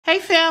Hey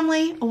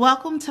family,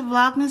 welcome to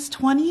Vlogmas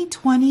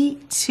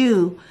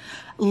 2022.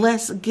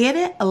 Let's get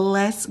it,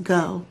 let's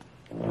go.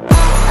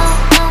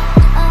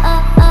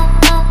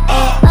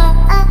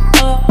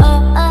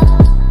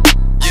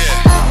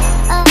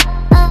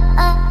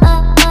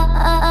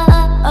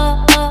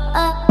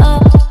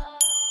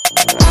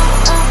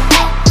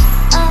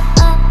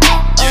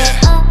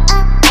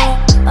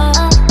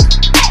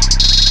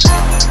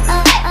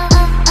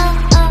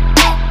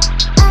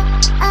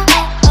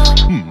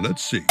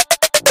 Let's see.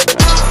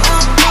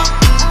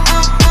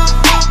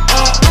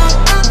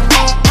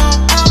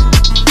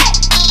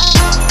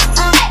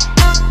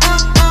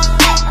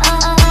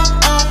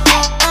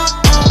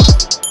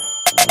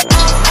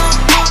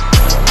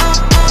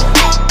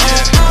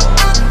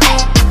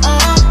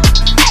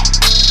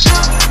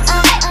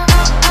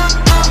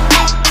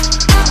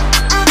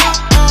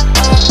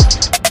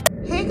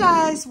 Hey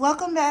guys,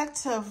 welcome back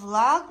to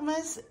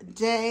Vlogmas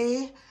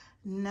day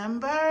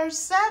number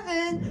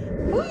 7.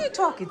 Who are you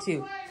talking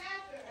to?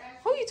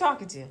 Who are you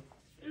talking to?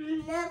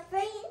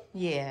 Nothing.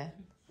 Yeah.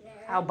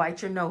 I'll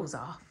bite your nose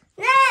off.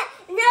 No,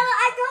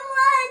 I don't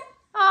want.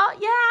 Oh,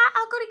 yeah,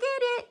 I'm going to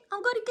get it.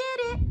 I'm going to get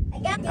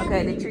it.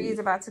 Okay, the tree is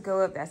about to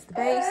go up. That's the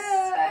base.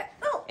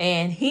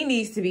 And he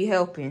needs to be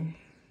helping.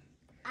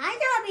 I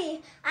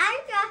gotta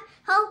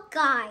help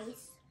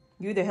guys.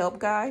 You the help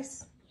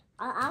guys?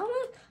 I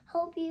want to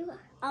help you.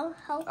 I'll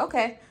help.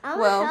 Okay. I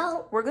Well, want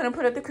help. we're going to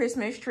put up the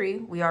Christmas tree.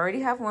 We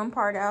already have one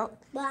part out.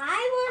 But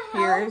I want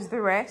help. Here's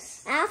the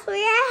rest. Ask for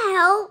your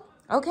help.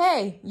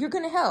 Okay, you're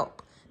going to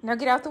help. Now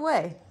get out the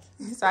way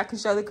so I can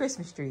show the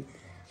Christmas tree.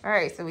 All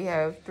right, so we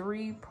have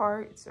 3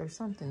 parts or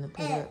something to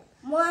put up.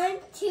 1,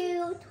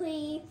 2,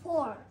 3,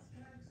 4.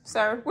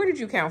 Sir, where did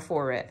you count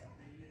 4 at?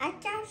 I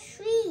got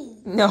 3.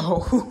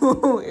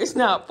 No, it's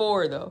not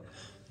 4 though.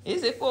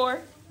 Is it 4?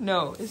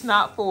 No, it's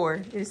not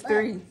 4. It's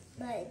 3.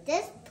 But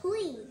this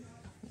 3.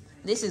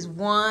 This is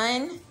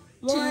 1,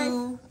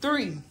 2,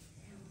 3.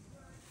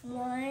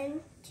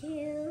 1,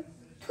 2,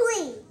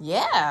 3.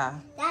 Yeah.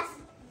 That's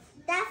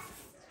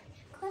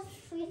because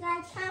we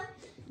got some.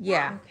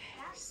 Yeah.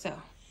 So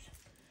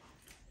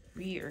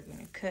we are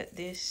gonna cut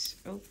this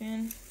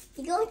open.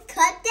 You gonna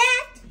cut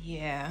that?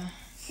 Yeah.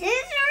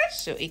 Scissors?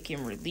 So it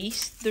can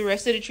release the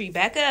rest of the tree.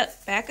 Back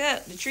up. Back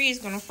up. The tree is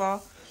gonna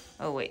fall.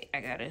 Oh wait,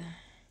 I gotta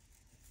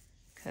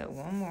cut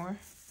one more.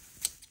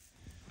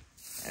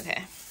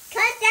 Okay.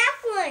 Cut that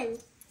one.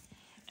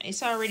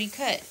 It's already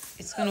cut.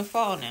 It's gonna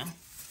fall now.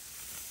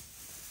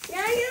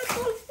 Now you're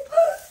going to...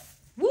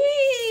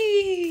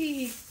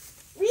 Whee!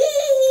 Whee!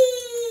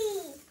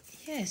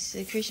 Yes,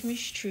 the Christmas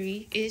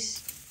tree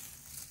is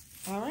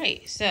all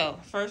right. So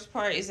first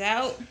part is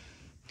out.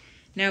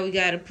 Now we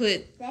gotta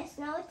put. There's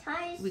no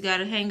time. We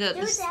gotta hang up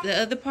the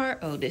other part.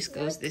 Oh, this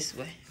goes this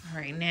way. All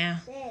right,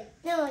 now. There's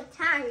no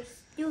time to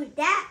do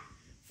that.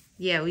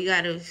 Yeah, we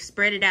gotta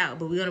spread it out,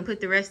 but we're gonna put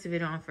the rest of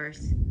it on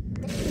first.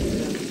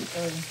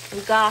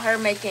 We got her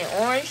making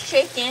orange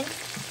chicken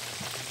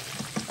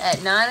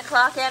at 9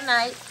 o'clock at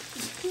night.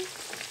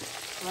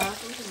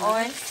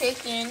 Orange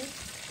chicken,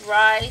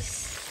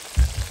 rice,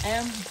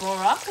 and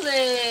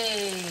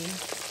broccoli.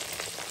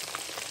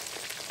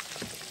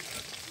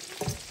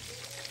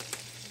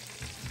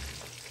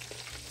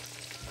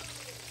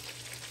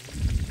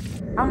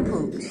 I'm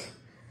pooped.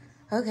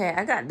 Okay,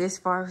 I got this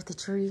far with the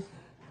tree,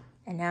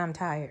 and now I'm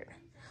tired.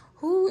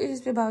 Who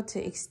is about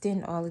to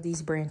extend all of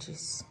these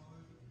branches?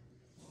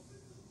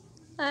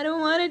 I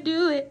don't want to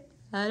do it.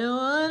 I don't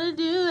want to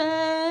do it.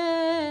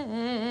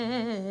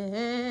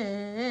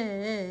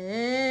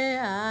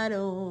 I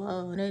don't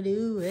want to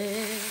do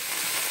it.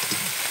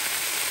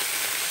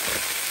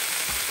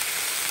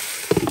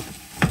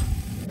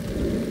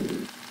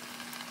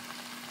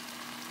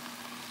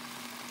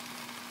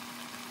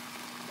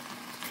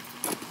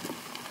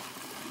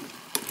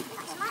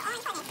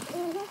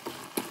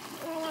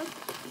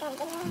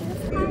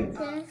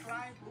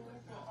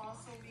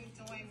 Also be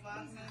doing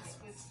Vlogmas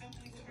with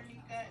Simply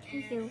Tanika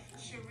and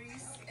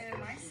Sharice and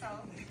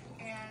myself.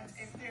 And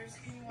if there's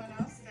anyone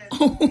else that's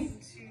going to,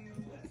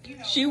 you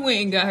know, She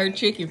went and got her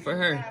chicken for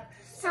her.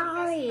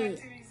 Sorry.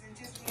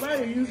 Why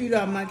do you eat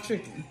all my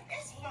chicken?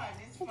 It's fun.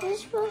 It's fun.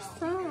 This was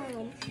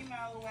fun.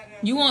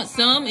 You want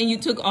some and you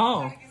took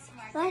all.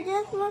 I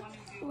just want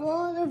a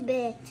little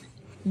bit.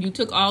 You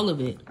took all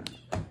of it.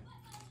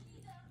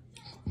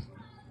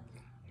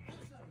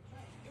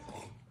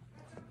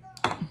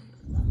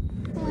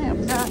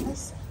 Lamp,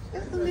 guys.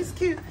 Isn't this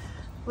cute?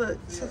 Look,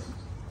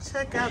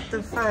 check out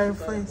the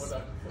fireplace.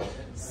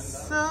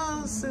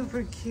 So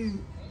super cute.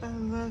 I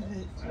love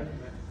it.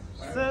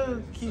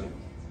 So cute.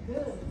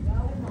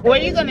 Were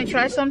you gonna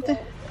try something?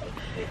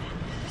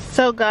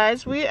 So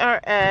guys, we are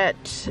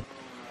at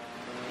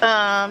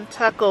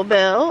Taco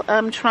Bell.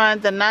 I'm trying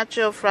the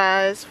nacho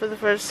fries for the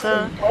first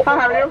time. Hi,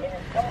 how are you?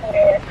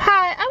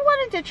 Hi, I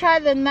wanted to try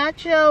the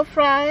nacho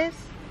fries.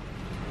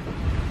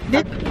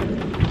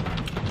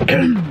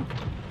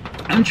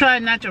 I'm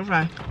trying nacho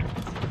fries.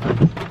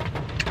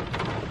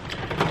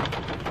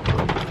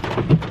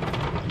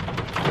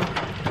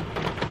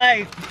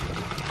 Like,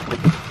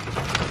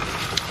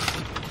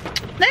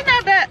 they're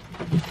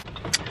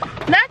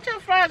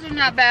fries are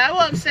not bad. I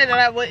wouldn't say that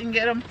I wouldn't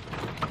get them.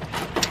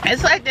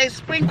 It's like they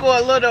sprinkle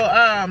a little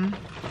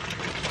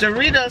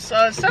Doritos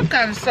sauce, some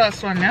kind of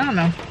sauce on there, I don't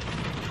know.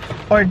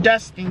 Or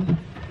dusting.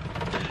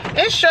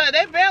 It's sure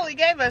they barely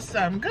gave us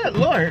some. Good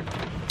Lord.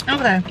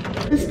 Okay.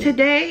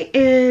 Today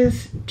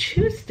is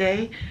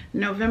Tuesday,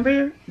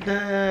 November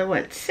the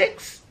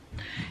 6th.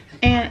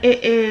 And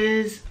it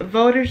is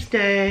Voters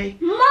Day.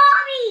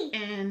 Mommy!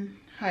 And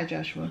hi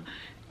Joshua.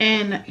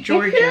 In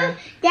Georgia.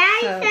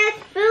 Daddy says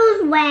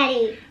food's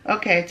ready.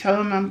 Okay, tell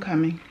him I'm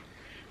coming.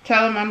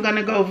 Tell him I'm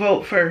gonna go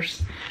vote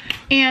first.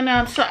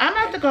 And so I'm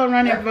about to go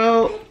run and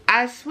vote.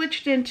 I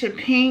switched into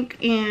pink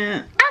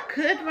and I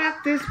could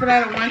rock this, but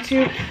I don't want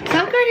to. So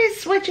I'm going to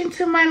switch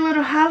into my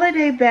little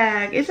holiday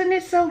bag. Isn't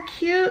it so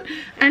cute?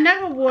 I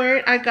never wore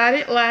it. I got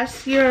it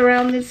last year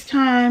around this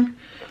time.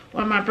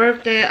 On my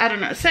birthday. I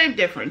don't know. Same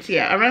difference.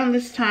 Yeah, around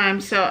this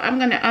time. So I'm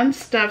going to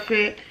unstuff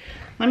it.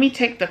 Let me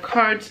take the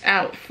cards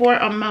out for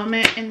a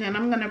moment. And then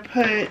I'm going to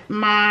put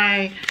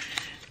my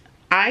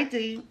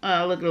ID. Look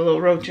at the little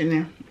roach in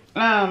there.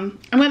 I'm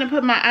going to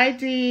put my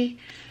ID,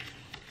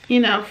 you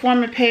know,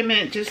 form of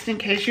payment just in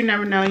case. You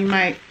never know. You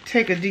might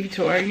take a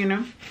detour, you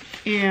know.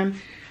 And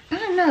I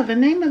don't know. The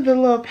name of the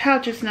little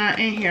pouch is not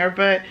in here.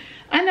 But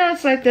I know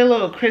it's like the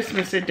little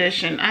Christmas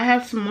edition. I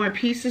have some more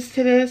pieces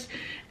to this.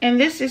 And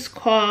this is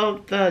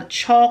called the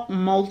Chalk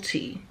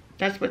Multi.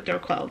 That's what they're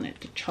calling it.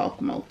 The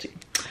Chalk Multi.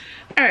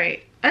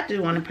 Alright. I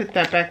do want to put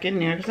that back in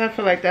there because I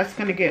feel like that's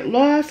going to get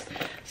lost.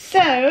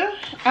 So,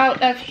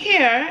 out of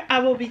here, I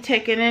will be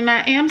taking, and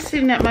I am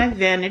sitting at my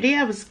vanity.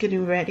 I was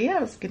getting ready.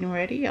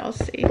 Y'all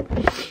see.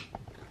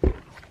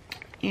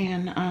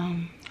 And,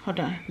 hold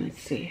on.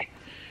 Let's see.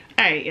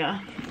 Alright,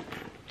 y'all.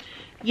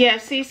 Yeah,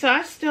 see, so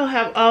I still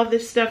have all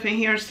this stuff in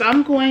here. So,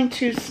 I'm going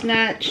to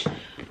snatch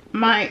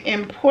my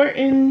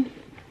important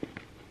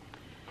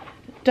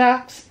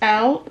docs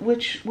out,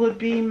 which would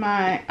be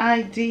my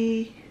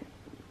ID.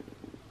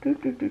 I'm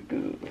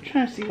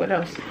trying to see what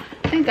else.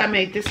 I think I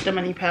made this the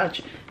money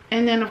pouch.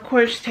 And then, of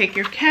course, take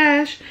your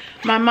cash.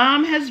 My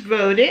mom has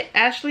voted.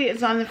 Ashley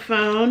is on the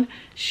phone.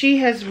 She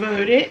has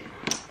voted.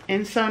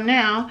 And so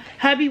now,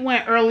 hubby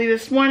went early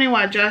this morning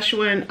while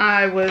Joshua and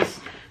I was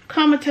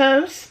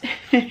comatose.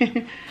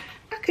 I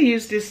could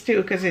use this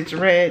too because it's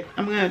red.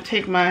 I'm going to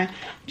take my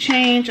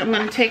change. I'm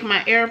going to take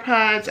my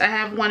AirPods. I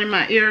have one in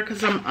my ear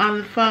because I'm on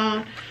the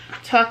phone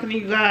talking to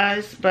you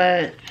guys.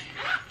 But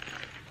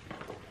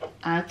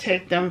I'll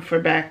take them for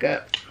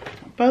backup.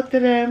 Both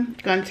of them.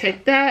 Gonna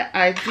take that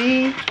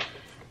ID.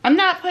 I'm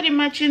not putting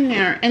much in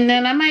there. And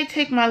then I might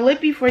take my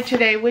lippy for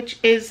today, which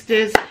is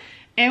this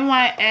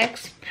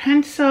NYX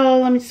pencil.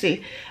 Let me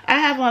see. I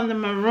have on the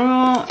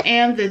maroon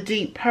and the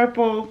deep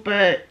purple,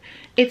 but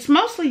it's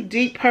mostly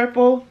deep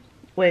purple.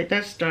 Wait,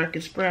 that's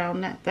darkest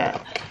brown, not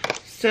that.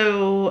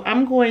 So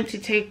I'm going to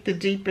take the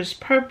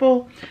deepest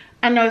purple.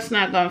 I know it's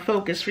not gonna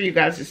focus for you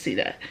guys to see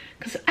that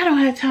because I don't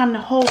have time to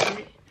hold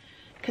it.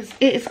 Because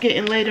it is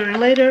getting later and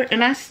later.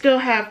 And I still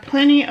have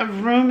plenty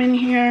of room in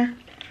here.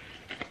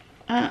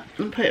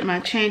 I'm putting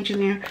my change in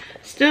there.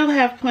 Still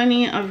have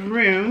plenty of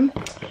room.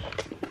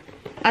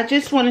 I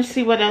just want to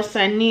see what else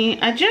I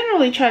need. I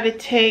generally try to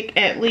take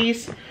at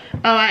least...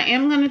 Oh, I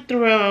am going to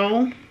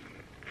throw...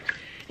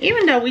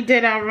 Even though we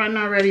did our run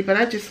already. But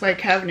I just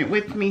like having it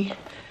with me.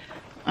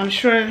 I'm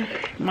sure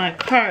my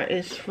car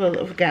is full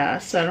of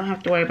gas. So I don't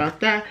have to worry about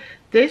that.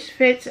 This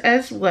fits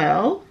as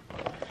well.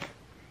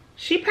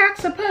 She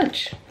packs a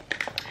punch.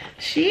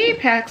 She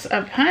packs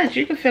a punch.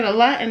 You can fit a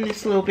lot in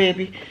this little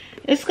baby.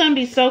 It's going to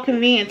be so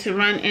convenient to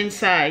run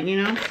inside,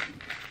 you know.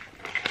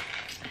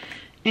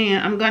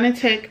 And I'm going to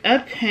take a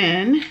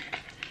pen.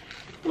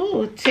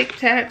 Ooh, Tic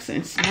Tacs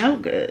and Snow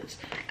Goods.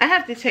 I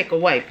have to take a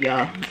wipe,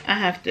 y'all. I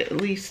have to at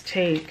least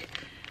take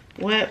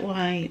wet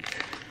wipe.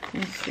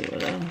 Let's see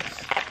what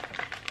else.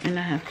 And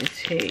I have to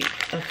take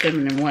a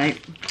feminine wipe.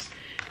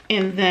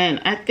 And then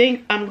I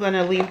think I'm going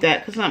to leave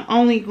that because I'm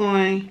only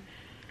going...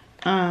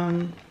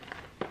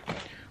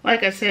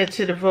 like I said,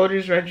 to the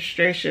voters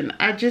registration.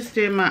 I just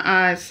did my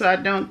eyes, so I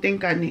don't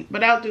think I need,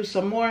 but I'll do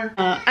some more.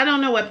 I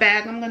don't know what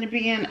bag I'm going to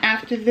be in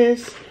after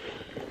this,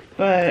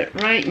 but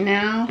right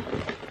now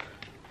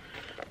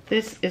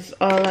this is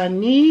all I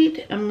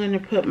need. I'm going to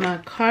put my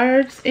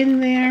cards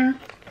in there,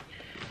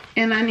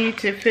 and I need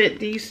to fit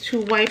these two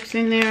wipes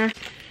in there,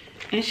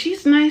 and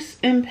she's nice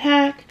and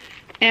packed.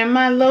 And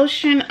my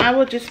lotion, I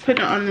will just put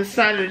it on the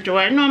side of the door.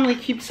 I normally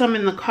keep some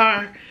in the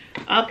car.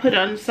 I'll put it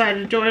on the side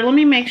of the door. Let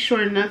me make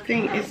sure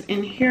nothing is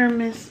in here,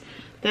 miss,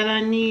 that I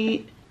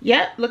need.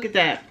 Yep, look at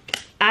that.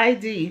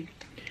 ID.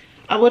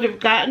 I would have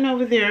gotten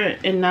over there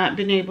and not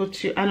been able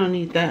to. I don't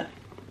need that.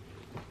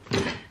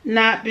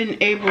 Not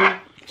been able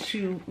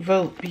to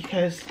vote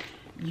because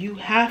you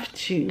have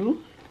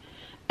to.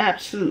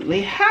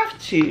 Absolutely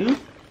have to.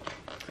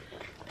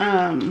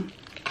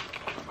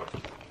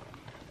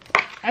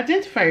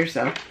 Identify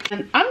yourself.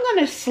 And I'm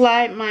going to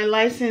slide my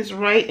license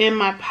right in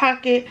my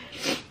pocket.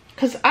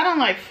 Because I don't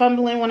like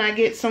fumbling when I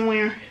get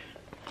somewhere.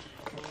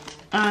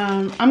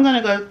 I'm going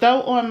to go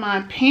throw on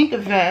my pink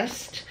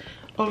vest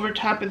over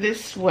top of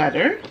this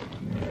sweater.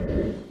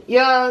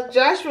 Y'all,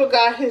 Joshua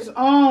got his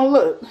own,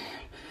 look.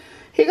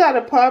 He got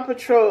a Paw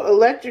Patrol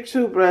electric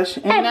toothbrush.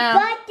 And now,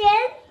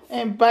 buttons.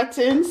 And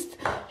buttons.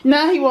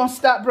 Now he won't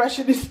stop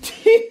brushing his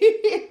teeth.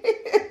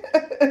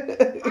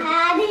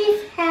 I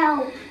need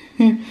help.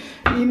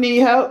 You need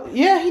help?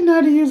 Yeah, he know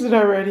how to use it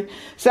already.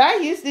 So I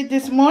used it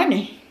this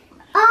morning.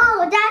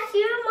 Oh, that's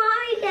your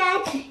mommy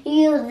that's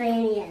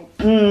using it.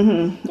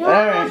 Mm-hmm. You All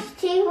want right. to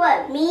see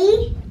what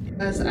me?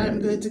 As I'm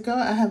good to go,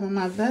 I have on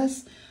my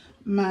vest,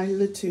 my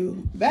little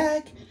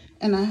bag,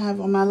 and I have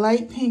on my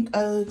light pink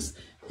Uggs,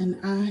 and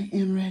I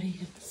am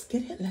ready. Let's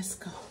get it. Let's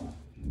go.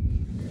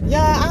 Y'all,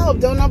 I hope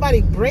don't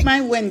nobody break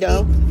my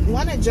window.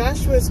 One of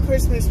Joshua's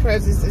Christmas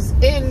presents is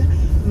in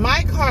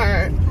my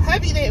car.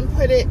 Hubby didn't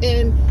put it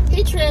in.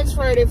 He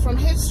transferred it from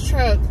his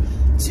truck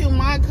to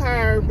my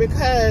car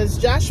because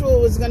Joshua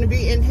was going to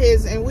be in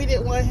his, and we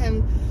didn't want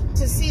him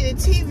to see the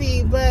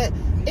TV, but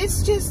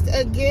it's just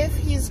a gift.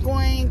 He's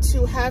going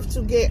to have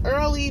to get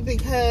early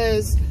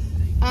because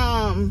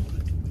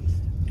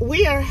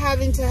we are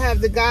having to have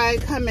the guy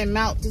come and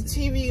mount the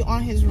TV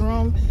on his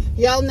room.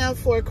 Y'all know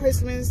for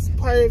Christmas,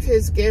 part of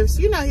his gifts,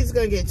 you know he's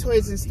gonna get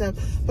toys and stuff,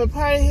 but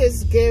part of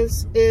his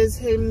gifts is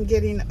him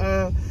getting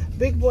a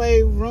big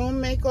boy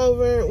room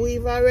makeover.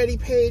 We've already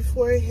paid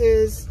for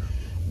his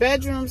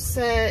bedroom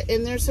set,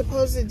 and they're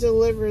supposed to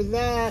deliver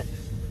that.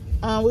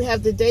 We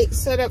have the date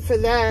set up for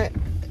that.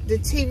 The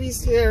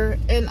TV's here,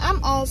 and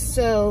I'm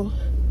also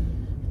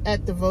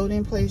at the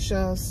voting place,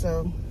 y'all,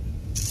 so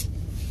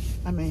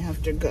I may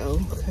have to go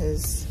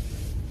because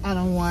I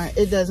don't want,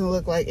 it doesn't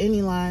look like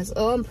any lines.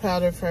 Oh, I'm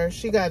proud of her.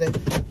 She got a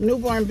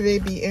newborn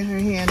baby in her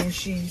hand and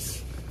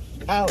she's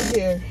out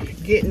here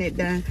getting it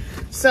done.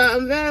 So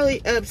I'm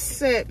very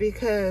upset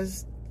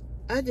because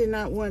I did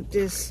not want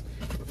this.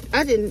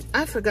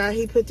 I forgot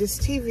he put this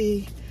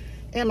TV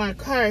in my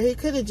car. He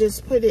could have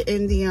just put it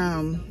in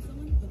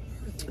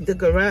the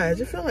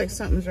garage. I feel like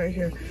something's right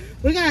here.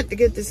 We're gonna have to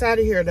get this out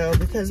of here though,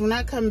 because when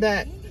I come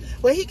back,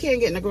 well, he can't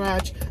get in the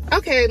garage.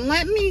 Okay,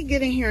 let me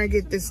get in here and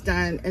get this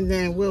done, and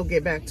then we'll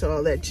get back to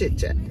all that chit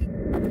chat.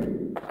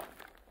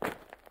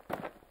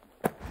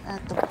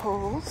 At the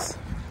polls.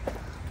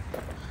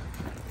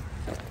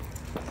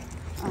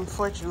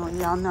 Unfortunately,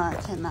 y'all know I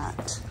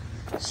cannot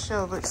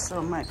show it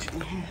so much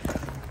in here.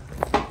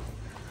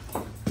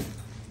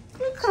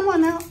 You come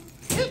on out.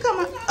 You come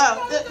on.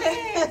 Oh,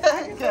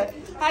 good.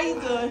 How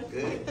you doing?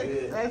 Good,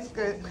 good. That's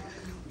good.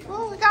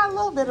 Well, we got a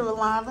little bit of a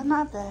line, but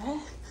not bad.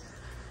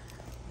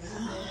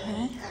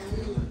 Okay.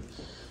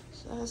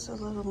 So that's a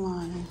little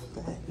line,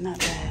 but not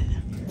bad.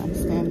 I'm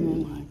standing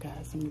in line,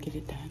 guys. Let me get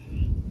it done.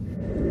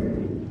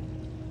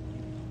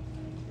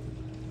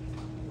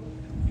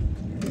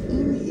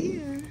 In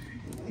here,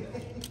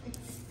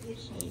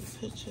 so you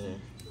put your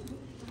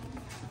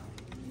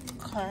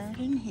card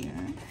in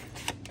here.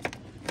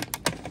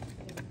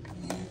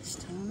 And it's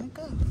time to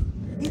go.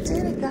 We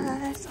did it,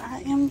 guys.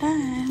 I am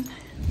done.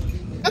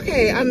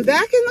 Okay, I'm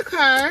back in the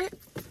car.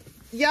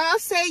 Y'all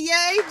say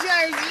yay,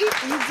 Jersey. You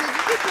did it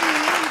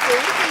again. You did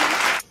it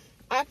again.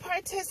 I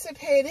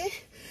participated.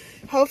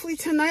 Hopefully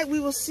tonight we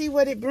will see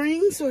what it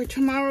brings, or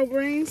tomorrow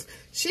brings.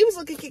 She was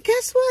looking cute.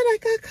 Guess what? I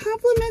got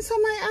compliments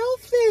on my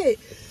outfit.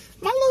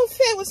 My little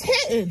fit was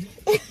hitting.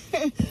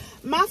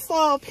 My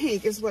fall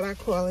pink is what I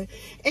call it.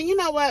 And you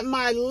know what?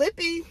 My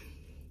lippy,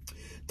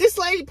 this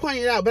lady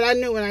pointed out, but I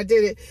knew when I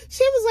did it.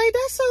 She was like,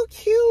 that's so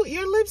cute.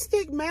 Your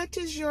lipstick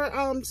matches your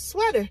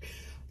sweater.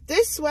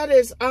 This sweater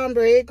is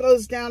ombre. It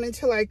goes down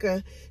into like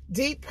a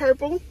deep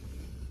purple.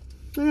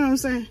 You know what I'm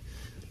saying?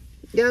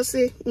 Y'all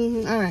see?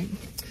 All right.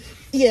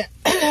 Yeah.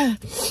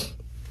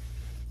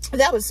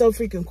 That was so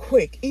freaking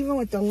quick, even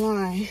with the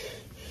line.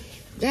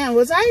 Damn,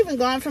 was I even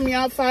gone from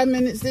y'all 5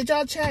 minutes? Did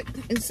y'all check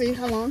and see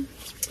how long?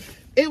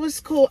 It was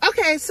cool.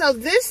 Okay, so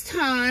this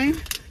time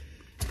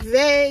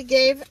they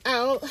gave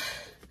out,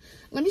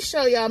 let me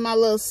show y'all my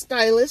little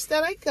stylus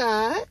that I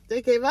got.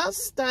 They gave out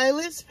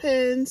stylus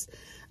pins.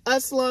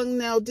 Us long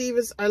nail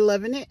divas are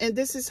loving it, and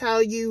this is how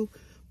you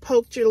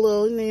poked your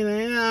little,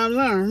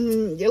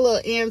 your little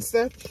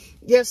answer,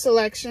 your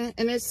selection,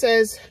 and it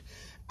says,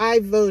 "I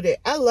voted."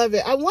 I love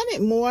it. I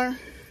wanted more,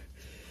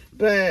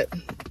 but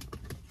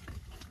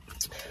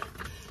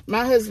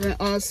my husband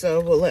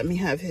also will let me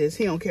have his.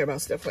 He don't care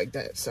about stuff like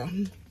that, so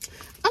I'm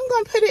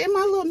gonna put it in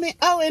my little man.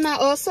 Oh, and I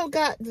also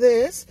got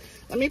this.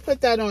 Let me put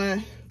that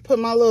on. Put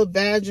my little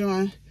badge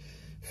on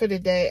for the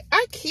day.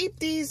 I keep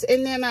these,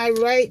 and then I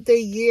write the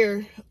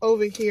year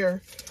over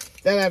here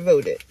that I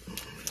voted.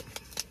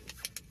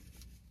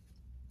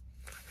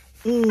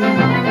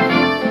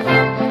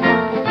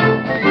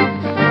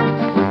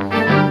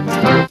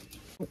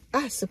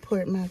 I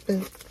support my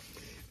vote.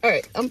 All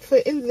right, I'm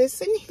putting this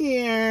in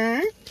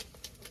here.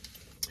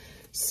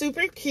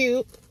 Super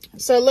cute.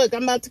 So look,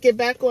 I'm about to get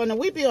back on, and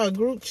we be on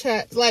group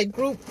chat, like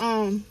group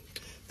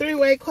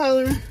three-way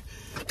calling.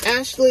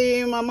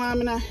 Ashley and my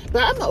mom and I,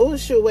 but I'm like, oh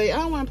shoot, wait, I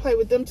don't want to play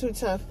with them too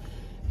tough.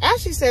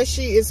 Ashley says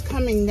she is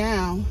coming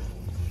now,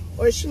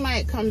 or she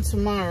might come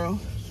tomorrow.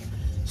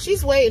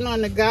 She's waiting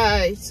on the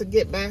guy to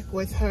get back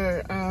with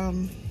her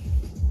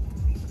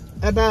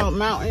about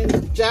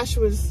mounting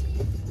Joshua's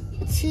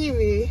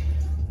TV.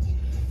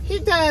 He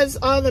does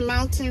all the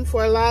mounting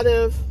for a lot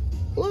of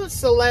little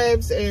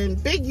celebs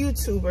and big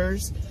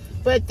YouTubers,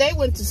 but they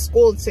went to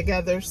school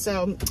together,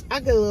 so I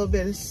get a little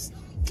bit of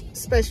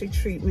special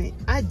treatment.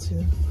 I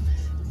do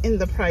in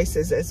the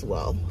prices as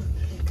well,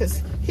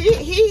 because he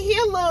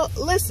a little,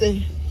 listen,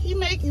 he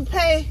make you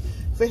pay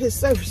for his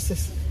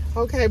services.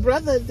 Okay,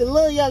 brother, the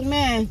little young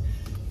man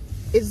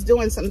is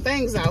doing some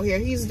things out here.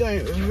 He's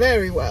doing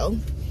very well.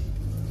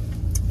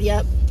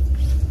 Yep,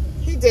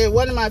 he did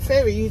one of my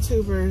favorite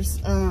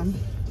YouTubers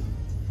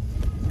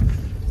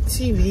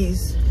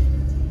TVs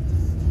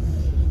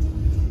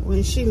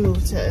when she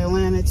moved to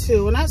Atlanta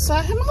too. When I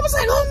saw him, I was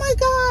like, oh my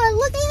God,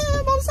 look at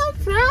him. I'm so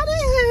proud of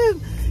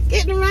him.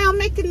 Getting around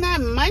making that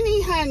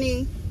money,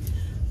 honey.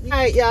 All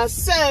right, y'all,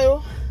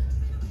 so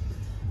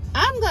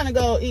I'm gonna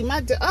go eat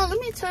my oh, let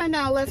me turn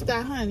down left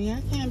eye, honey.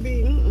 I can't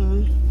be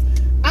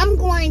I'm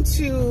going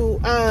to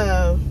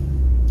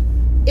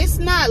it's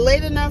not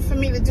late enough for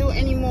me to do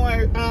any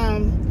more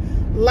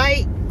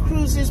light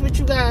cruises with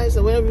you guys,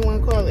 or whatever you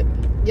want to call it.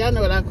 Y'all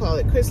know what I call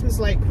it, Christmas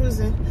light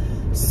cruising.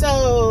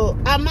 So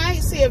I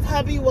might see if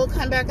hubby will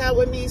come back out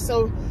with me,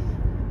 so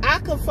I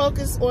could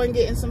focus on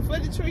getting some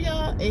footage for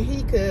y'all, and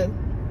he could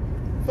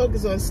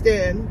focus on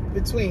staying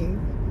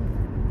between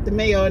the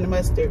mayo and the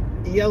mustard,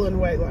 the yellow and the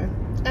white line.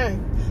 All right.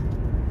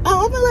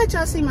 Oh, I'm gonna let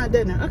y'all see my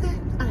dinner. Okay.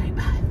 All right.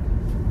 Bye.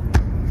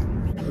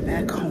 I'm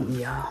back home,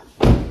 y'all.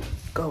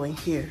 Going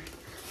here.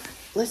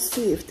 Let's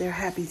see if they're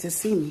happy to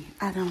see me.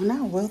 I don't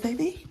know. Will they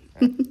be?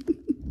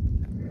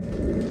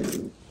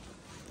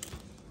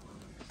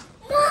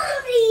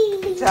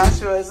 Mommy!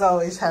 Joshua is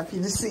always happy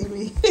to see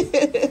me.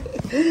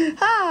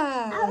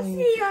 Hi. I'll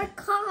see your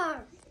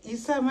car. You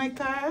saw my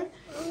car?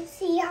 I'll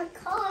see your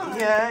car.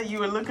 Yeah, you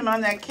were looking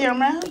on that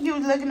camera. You were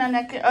looking on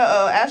that camera.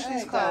 Uh-oh,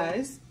 Ashley's car.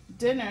 Guys,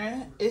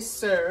 dinner is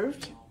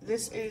served.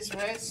 This is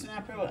red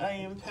snapper with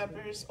onion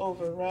peppers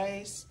over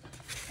rice.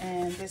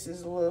 And this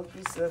is a little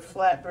piece of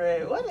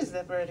flatbread. What is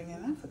that bread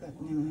again? I forgot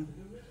the name of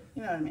it.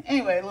 You know what I mean?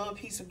 Anyway, a little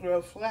piece of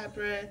grilled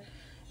flatbread.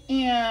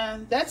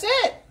 And that's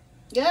it.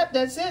 Yep,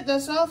 that's it.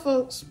 That's all,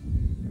 folks.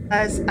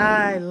 Guys,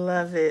 I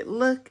love it.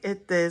 Look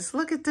at this.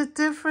 Look at the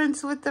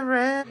difference with the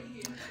red.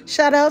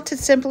 Shout out to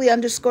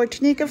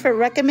Simply_Tanika for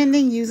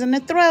recommending using the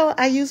throw.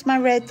 I use my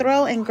red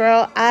throw, and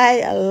girl,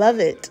 I love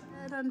it.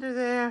 Under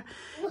there,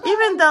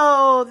 even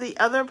though the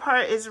other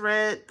part is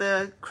red,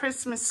 the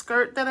Christmas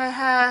skirt that I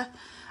had,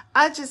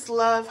 I just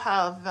love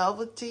how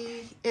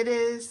velvety it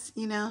is,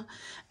 you know.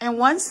 And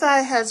one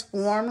side has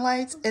warm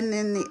lights, and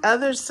then the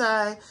other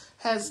side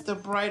has the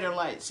brighter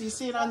lights. You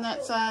see it on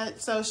that side?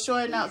 So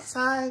showing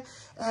outside,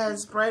 it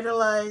has brighter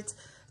lights.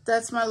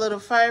 That's my little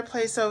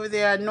fireplace over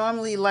there. I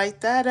normally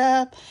light that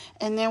up.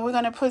 And then we're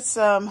going to put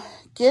some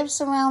gifts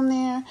around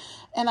there.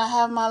 And I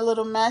have my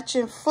little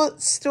matching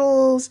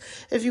footstools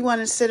if you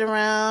want to sit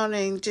around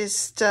and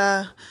just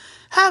have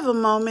a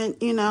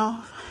moment, you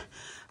know.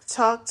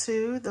 Talk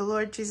to the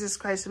Lord Jesus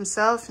Christ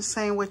himself and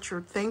saying what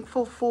you're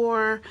thankful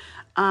for.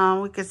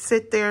 We could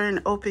sit there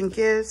and open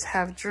gifts,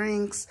 have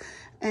drinks,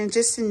 and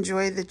just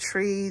enjoy the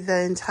tree the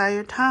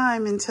entire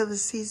time until the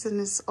season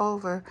is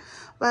over.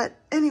 But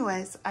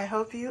anyways, I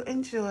hope you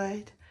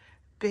enjoyed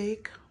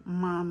Big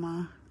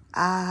Mama.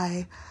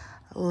 I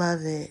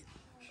love it.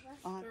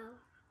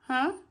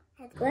 Huh?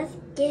 Let's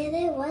get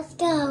it. Let's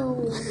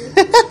go.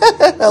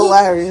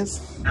 Hilarious.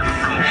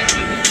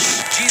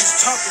 Jesus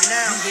talking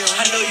now.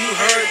 I know you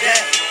heard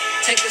that.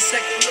 Take a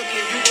second look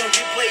and you gonna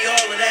replay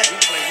all of that.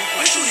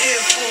 What you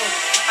here for?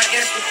 I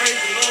guess to praise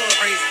the Lord.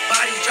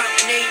 Bodies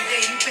dropping every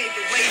day. He paved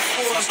the way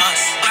for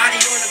us. Body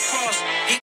on the cross.